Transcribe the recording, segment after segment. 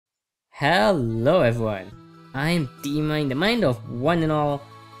Hello everyone, I'm Dima in the mind of one and all,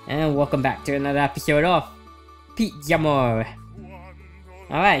 and welcome back to another episode of Pizz'Amore.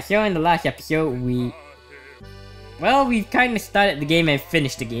 Alright, so in the last episode we kind of started the game and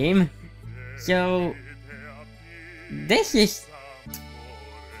finished the game. So, this is...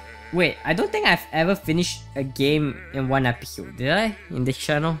 Wait, I don't think I've ever finished a game in one episode, did I? In this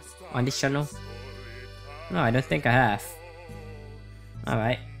channel? On this channel? No, I don't think I have.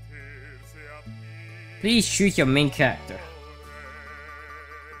 Alright. Please choose your main character.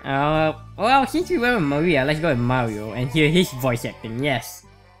 Well, since we went with Maria, let's go with Mario and hear his voice acting, yes.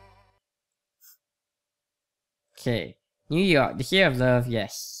 Okay. New York, the Year of Love,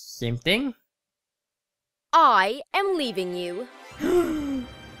 yes. Same thing? I am leaving you.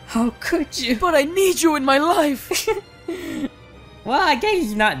 How could you? But I need you in my life! Well, I guess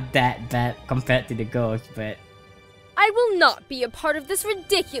it's not that bad compared to the girls, but... I will not be a part of this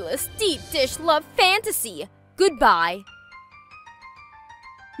ridiculous deep dish love fantasy. Goodbye.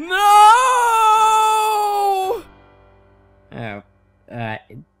 No! Oh,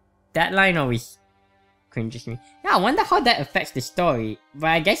 that line always cringes me. Yeah, I wonder how that affects the story, but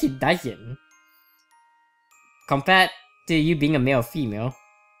I guess it doesn't. Compared to you being a male or female.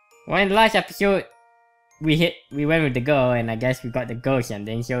 Well, in the last episode, we went with the girl, and I guess we got the girl's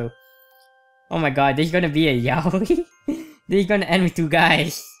ending, so... Oh my god, this is gonna be a yaoi? This is gonna end with two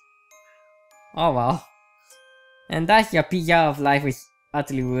guys. Oh wow. And thus your pizza of life is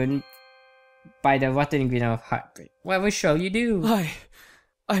utterly ruined by the rotten ingredient of heartbreak. What shall you do?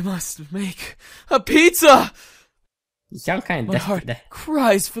 I must make a pizza! You sound kind of My heart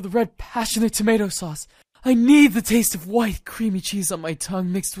cries for the red passionate tomato sauce. I need the taste of white creamy cheese on my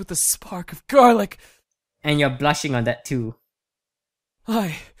tongue mixed with a spark of garlic. And you're blushing on that too.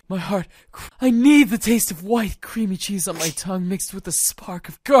 I need the taste of white creamy cheese on my tongue mixed with a spark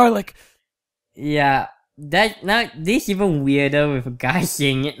of garlic. Yeah, this is even weirder with a guy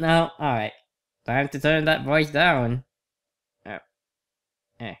saying it now. Alright, time to turn that voice down. Yeah.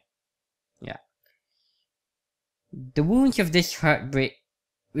 The wounds of this heartbreak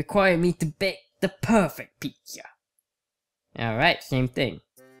require me to bake the perfect pizza. Alright, same thing.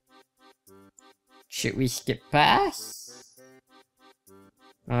 Should we skip past?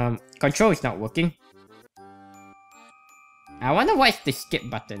 Control is not working. I wonder what's the skip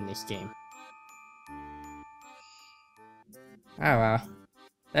button in this game. Oh well.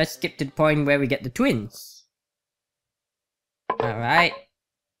 Let's skip to the point where we get the twins. Alright.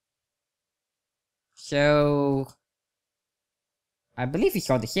 So... I believe it's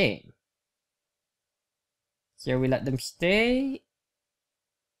all the same. So we let them stay.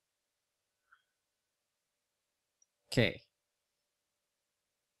 Okay.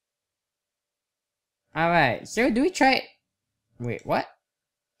 Alright, so do we try... Wait, what?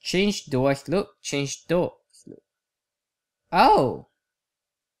 Change doors look, change doors look. Oh!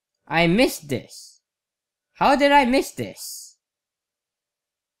 I missed this. How did I miss this?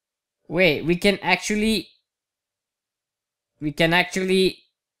 Wait, we can actually...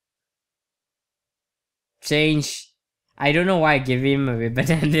 change... I don't know why I give him a ribbon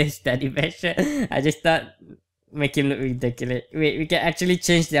and this teddy bear shirt. I just thought make him look ridiculous. Wait, we can actually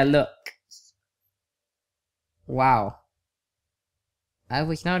change their look. Wow. I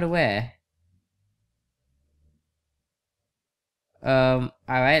was not aware.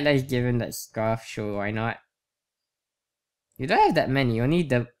 Alright, let's give him that scarf, sure, why not? You don't have that many, only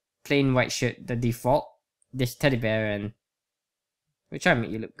the plain white shirt, the default, this teddy bear, and... We'll try to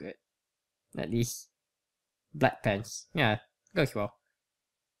make you look good. At least. Black pants. Yeah, goes well.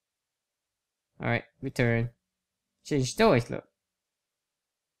 Alright, return. Change doors, look.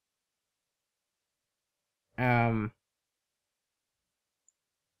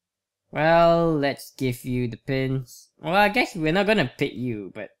 Well, let's give you the pins. Well, I guess we're not gonna pick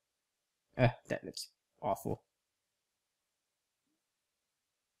you, but... that looks awful.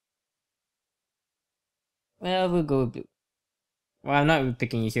 Well, we'll go with blue. Well, I'm not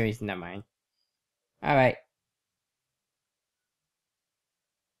picking you, so it's not mine. Alright.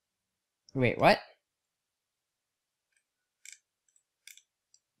 Wait, what?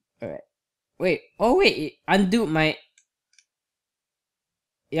 Alright. Wait, oh wait, it undid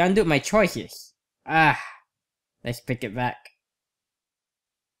my choices. Let's pick it back.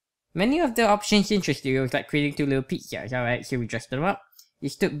 Many of the options interest you, like creating two little pizzas. Alright, so we dressed them up. You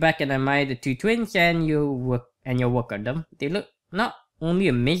stood back and admired the two twins and your work on them. They look not only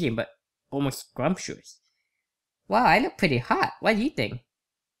amazing, but almost scrumptious. Wow, I look pretty hot. What do you think?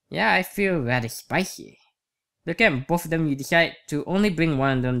 Yeah, I feel rather spicy. Looking at both of them, you decide to only bring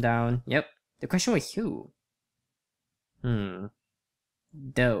one of them down. Yep. The question was who?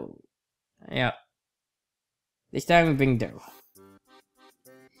 Though. Yep. This time we bring dough.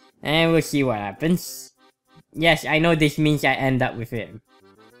 And we'll see what happens. Yes, I know this means I end up with him.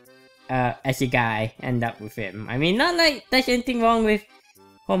 As a guy, end up with him. I mean, not like there's anything wrong with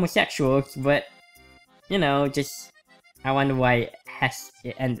homosexuals, but you know, just I wonder why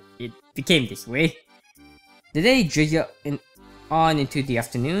it became this way. The day drizzled on into the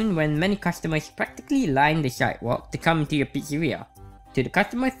afternoon when many customers practically lined the sidewalk to come into your pizzeria. To the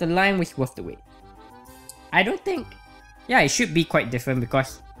customers, the line was worth the wait. I don't think... Yeah, it should be quite different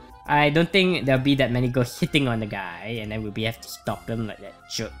because I don't think there'll be that many girls hitting on the guy and then we'll have to stop them like that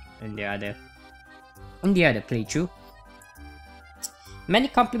jerk in the other playthrough. Many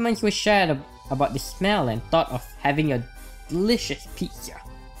compliments were shared about the smell and thought of having a delicious pizza.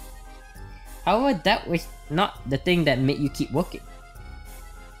 However, that was not the thing that made you keep working.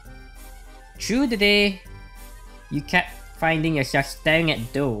 Through the day, you kept finding yourself staring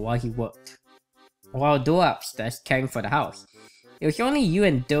at Doe while he worked. While Doe upstairs caring for the house. It was only you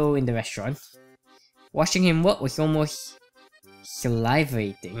and Doe in the restaurant. Watching him work was almost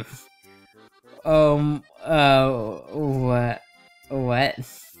salivating. What?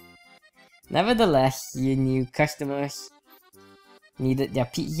 Nevertheless, you knew customers needed their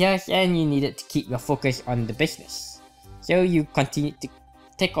pizzas and you needed to keep your focus on the business. So you continued to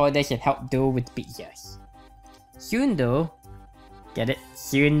take orders and help Doe with pizzas. Soon though, get it?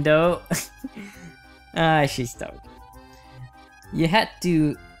 Soon though? She stopped. You had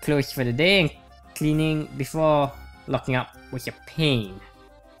to close for the day and cleaning before locking up was a pain.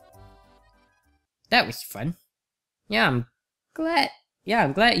 That was fun. I'm glad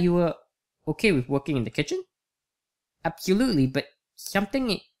you were okay with working in the kitchen. Absolutely, but sometimes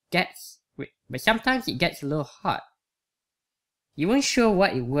it gets a little hot. You weren't sure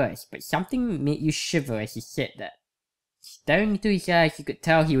what it was, but something made you shiver as he said that. Staring into his eyes, you could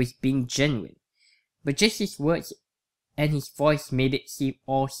tell he was being genuine, but just his words and his voice made it seem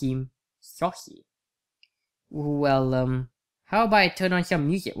saucy. Well, how about I turn on some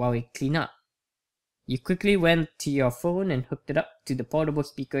music while we clean up? You quickly went to your phone and hooked it up to the portable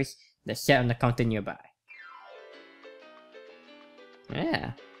speakers that sat on the counter nearby.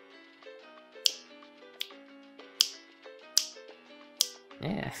 Yeah.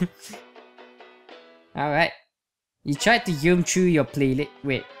 Alright. You tried to zoom through your playlist.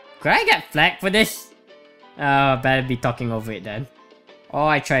 Wait, could I get flagged for this? I better be talking over it then. Or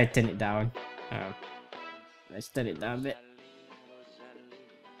I try to turn it down. Let's turn it down a bit.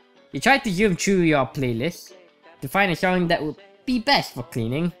 You tried to zoom through your playlist to find a song that would be best for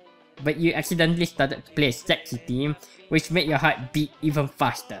cleaning, but you accidentally started to play a sexy theme, which made your heart beat even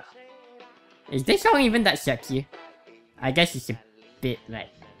faster. Is this song even that sexy? I guess it's a bit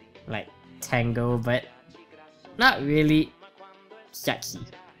like tango, but not really sexy.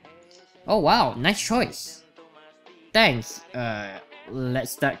 Oh wow, nice choice. Thanks.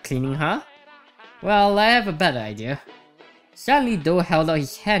 Let's start cleaning, huh? Well, I have a better idea. Suddenly, Doe held out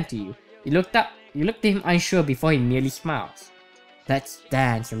his hand to you. You looked at him unsure before he merely smiled. Let's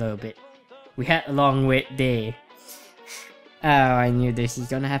dance a little bit. We had a long wait day. Oh, I knew this is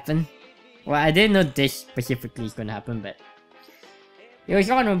gonna happen. Well, I didn't know this specifically is gonna happen, but it was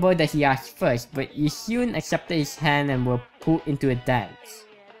honorable that he asked first, but you soon accepted his hand and were pulled into a dance.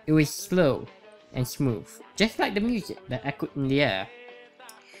 It was slow and smooth, just like the music that echoed in the air.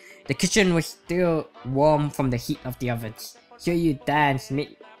 The kitchen was still warm from the heat of the ovens, so the dance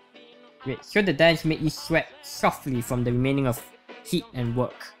made you sweat softly from the remaining of heat and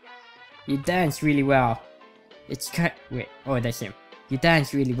work. You danced really well. That's him. You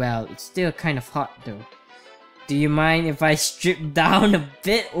danced really well. It's still kind of hot though. Do you mind if I strip down a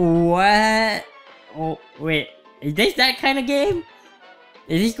bit? What? Oh, wait. Is this that kind of game?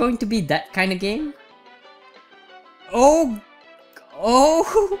 Is this going to be that kind of game? Oh!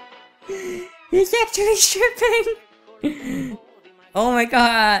 He's actually stripping! Oh my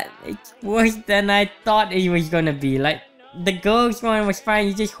god! It's worse than I thought it was gonna be. Like, the girl's one was fine,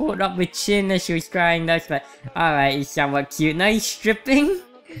 he just hold up her chin as she was crying. That's like, alright, it's somewhat cute. Now he's stripping?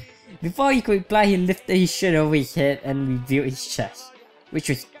 Before he could reply, he lifted his shirt over his head and revealed his chest, which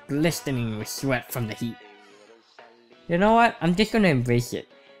was glistening with sweat from the heat. You know what? I'm just gonna embrace it.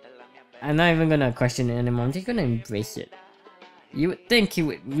 I'm not even gonna question it anymore, I'm just gonna embrace it. You would think he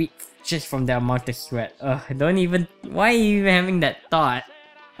would weep just from the amount of sweat. Why are you even having that thought?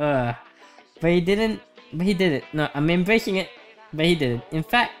 But he didn't. But he did it. No, I'm embracing it. But he didn't. In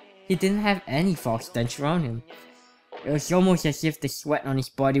fact, he didn't have any false stench around him. It was almost as if the sweat on his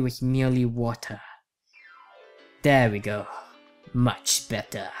body was merely water. There we go. Much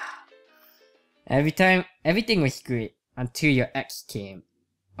better. Everything was great until your ex came.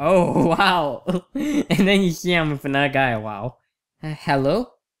 Oh, wow. And then you see him with another guy, wow.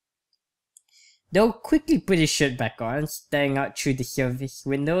 Hello? They'll quickly put his shirt back on, staring out through the service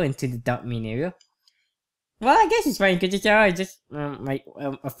window into the dark main area. Well, I guess it's fine, because it's just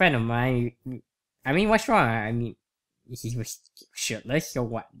a friend of mine. I mean, what's wrong? I mean, he was shirtless, so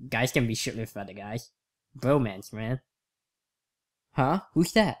what? Guys can be shirtless with other guys. Bromance, man. Huh?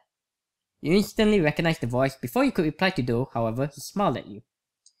 Who's that? You instantly recognized the voice. Before you could reply to Do, however, he smiled at you.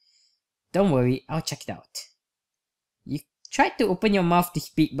 Don't worry, I'll check it out. You tried to open your mouth to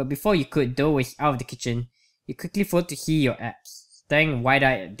speak, but before you could, Do was out of the kitchen. You quickly failed to see your ex, staring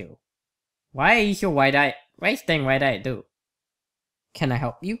wide-eyed at Do. Why are you so wide-eyed? Why are you staring wide-eyed at Do? Can I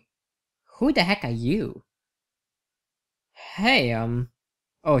help you? Who the heck are you? Hey,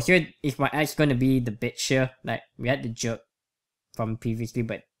 oh, here is my ex gonna be the bitch here. Like, we had the jerk from previously,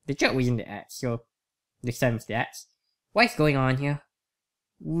 but the jerk wasn't the ex, so this time it's the ex. What's going on here?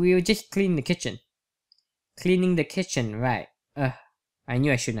 We'll just clean the kitchen. Cleaning the kitchen, right. I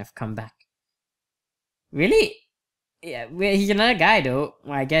knew I shouldn't have come back. Really? Yeah, well, he's another guy though.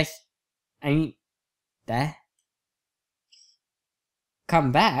 Well, I guess. I mean, that.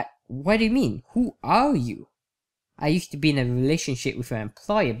 Come back? What do you mean? Who are you? I used to be in a relationship with your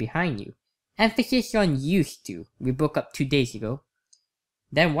employer behind you. Emphasis on used to. We broke up 2 days ago.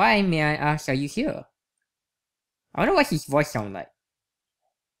 Then why, may I ask, are you here? I wonder what his voice sounds like.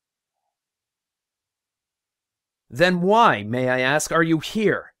 Then why, may I ask, are you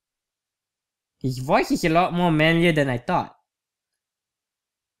here? His voice is a lot more manlier than I thought.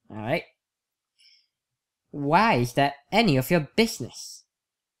 Alright. Why is that any of your business?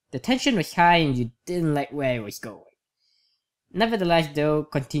 The tension was high and you didn't like where it was going. Nevertheless, though,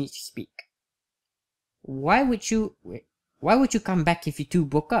 continued to speak. Why would you come back if you two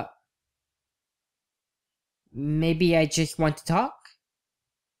broke up? Maybe I just want to talk?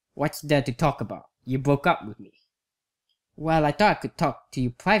 What's there to talk about? You broke up with me. Well, I thought I could talk to you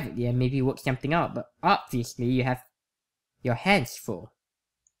privately and maybe work something out, but obviously you have your hands full.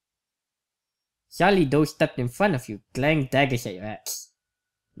 Sally Doe stepped in front of you, glaring daggers at your ex.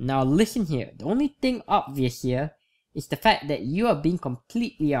 Now listen here, the only thing obvious here is the fact that you are being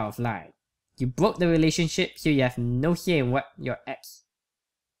completely out of line. You broke the relationship, so you have no say in what your ex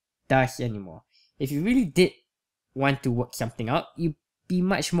does anymore. If you really did want to work something out, you'd be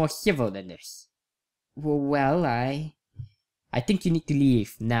much more civil than this. Well, I think you need to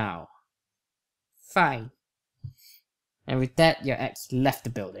leave now. Fine. And with that, your ex left the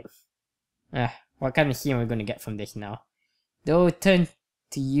building. What kind of scene are we gonna get from this now? Though turned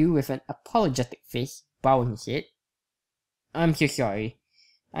to you with an apologetic face, bowing his head. I'm so sorry.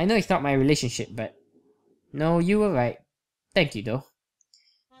 I know it's not my relationship, but... No, you were right. Thank you, though.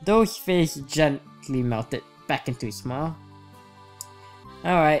 Doe's face gently melted back into a smile.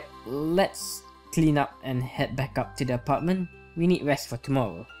 Alright, let's clean up and head back up to the apartment. We need rest for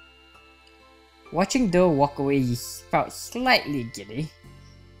tomorrow. Watching Doe walk away, he felt slightly giddy.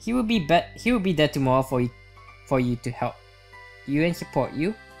 He will be there tomorrow for you to help you and support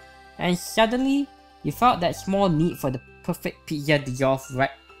you. And suddenly, you felt that small need for the perfect pizza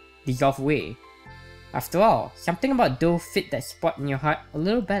dissolve away. After all, something about Doe fit that spot in your heart a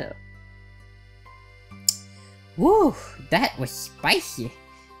little better. Woo, that was spicy.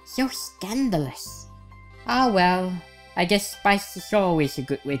 So scandalous. Ah well, I guess spice is always a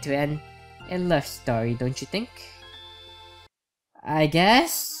good way to end a love story, don't you think? I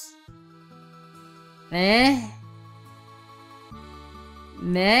guess? Meh?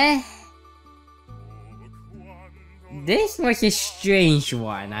 This was a strange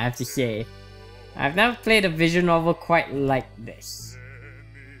one, I have to say. I've never played a visual novel quite like this.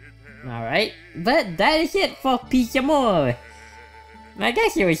 Alright, but that is it for Pizz'Amore. I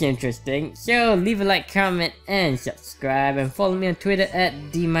guess it was interesting, so leave a like, comment, and subscribe, and follow me on Twitter at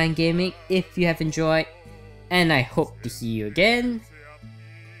DMindGaming if you have enjoyed, and I hope to see you again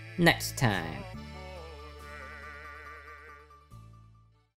next time.